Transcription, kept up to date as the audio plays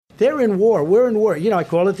They're in war. We're in war. I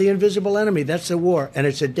call it the invisible enemy. That's a war, and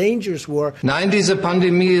it's a dangerous war. Nein, diese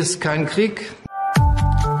Pandemie ist kein Krieg.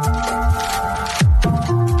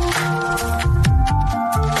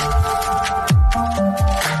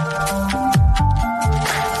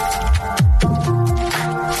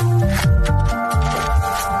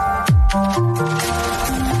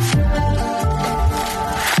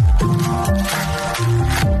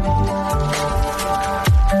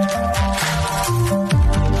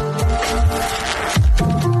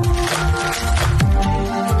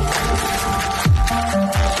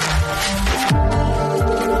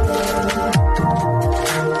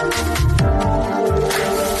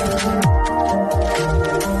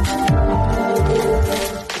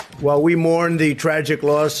 While we mourn the tragic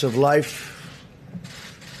loss of life,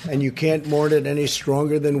 and you can't mourn it any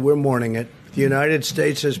stronger than we're mourning it, the United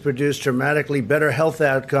States has produced dramatically better health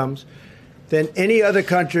outcomes than any other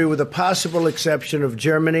country, with the possible exception of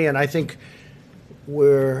Germany, and I think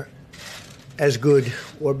we're as good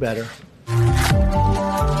or better.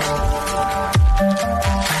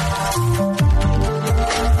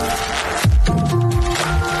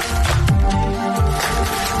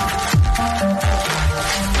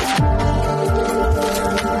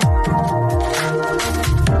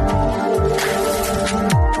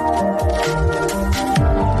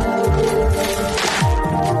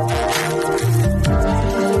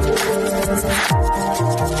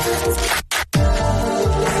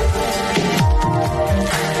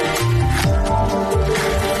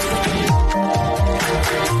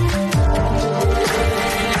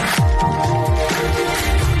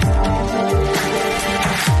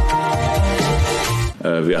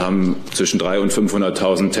 Wir haben zwischen 300.000 und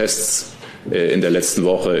 500.000 Tests in der letzten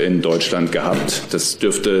Woche in Deutschland gehabt. Das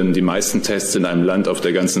dürften die meisten Tests in einem Land auf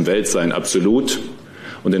der ganzen Welt sein, absolut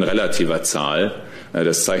und in relativer Zahl.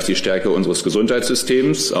 Das zeigt die Stärke unseres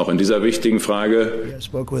Gesundheitssystems, auch in dieser wichtigen Frage. I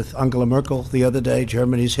spoke with Angela Merkel the other day.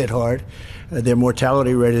 Germany's hit hard. Their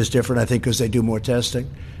mortality rate is different, I think, because they do more testing.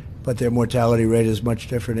 But their mortality rate is much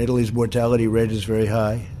different. Italy's mortality rate is very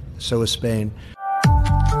high. So is Spain.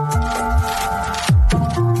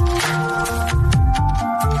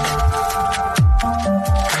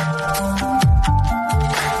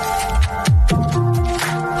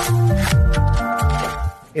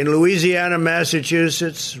 In Louisiana,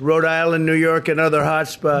 Massachusetts, Rhode Island, New York, and other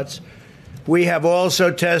hotspots, we have also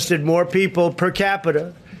tested more people per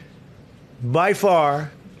capita, by far,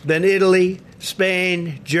 than Italy,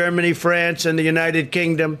 Spain, Germany, France, and the United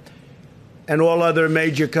Kingdom, and all other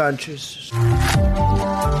major countries.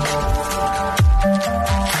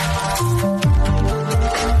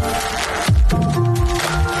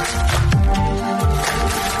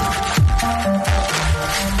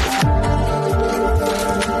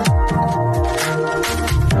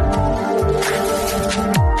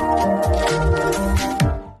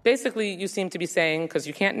 Basically, you seem to be saying, because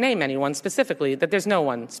you can't name anyone specifically, that there's no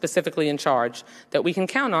one specifically in charge that we can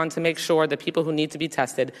count on to make sure that people who need to be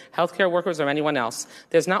tested, healthcare workers or anyone else,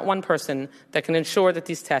 there's not one person that can ensure that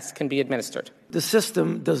these tests can be administered. The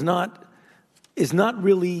system is not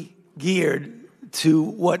really geared to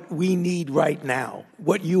what we need right now,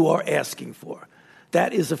 what you are asking for.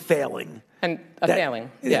 That is a failing. And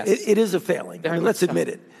failing, yes. It is a failing. I mean, let's admit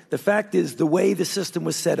it. The fact is, the way the system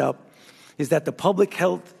was set up is that the public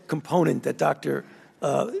health component that Dr.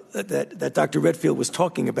 Redfield was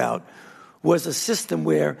talking about was a system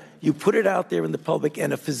where you put it out there in the public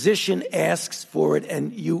and a physician asks for it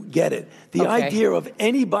and you get it. The idea of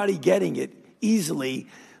anybody getting it easily,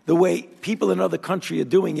 the way people in other countries are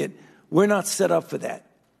doing it, we're not set up for that.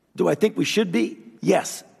 Do I think we should be?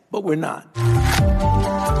 Yes, but we're not.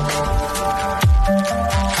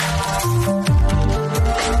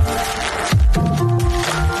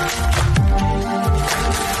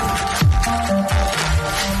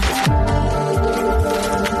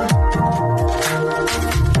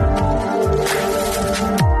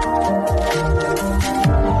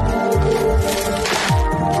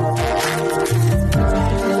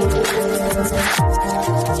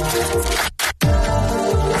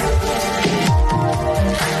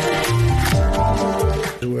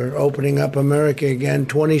 We're opening up America again.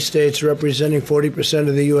 20 states representing 40%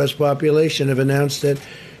 of the U.S. population have announced that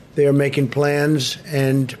they are making plans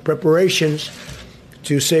and preparations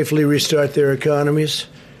to safely restart their economies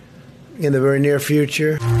in the very near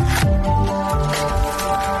future.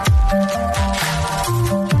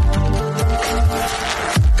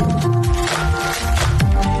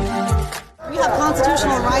 We have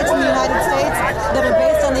constitutional rights in the United States that are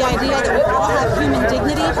based on the idea that we all have human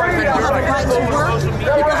dignity. People have a right to work.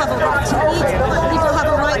 People have a right to eat. People have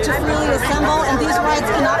a right to freely assemble, and these rights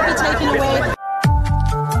cannot be taken away.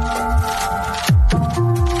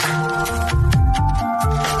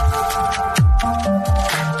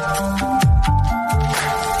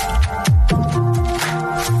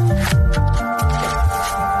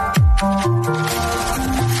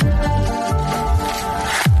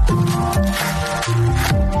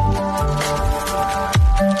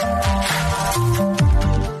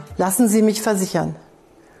 Lassen Sie mich versichern,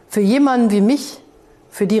 für jemanden wie mich,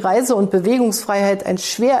 für die Reise- und Bewegungsfreiheit ein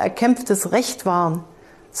schwer erkämpftes Recht waren,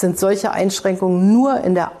 sind solche Einschränkungen nur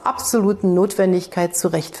in der absoluten Notwendigkeit zu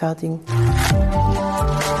rechtfertigen.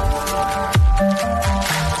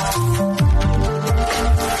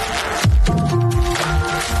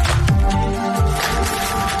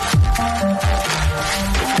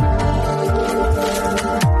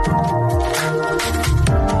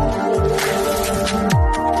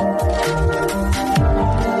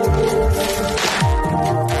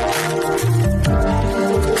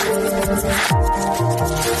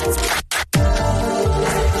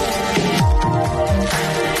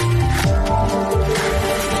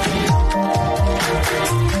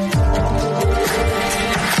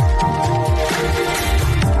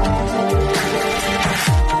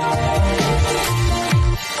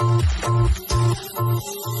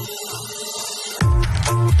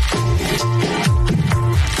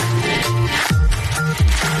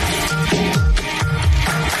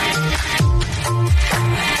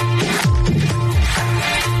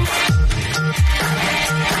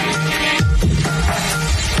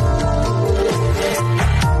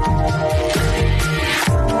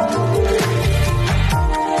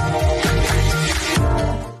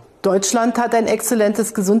 Deutschland hat ein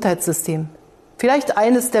exzellentes Gesundheitssystem, vielleicht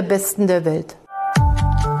eines der besten der Welt.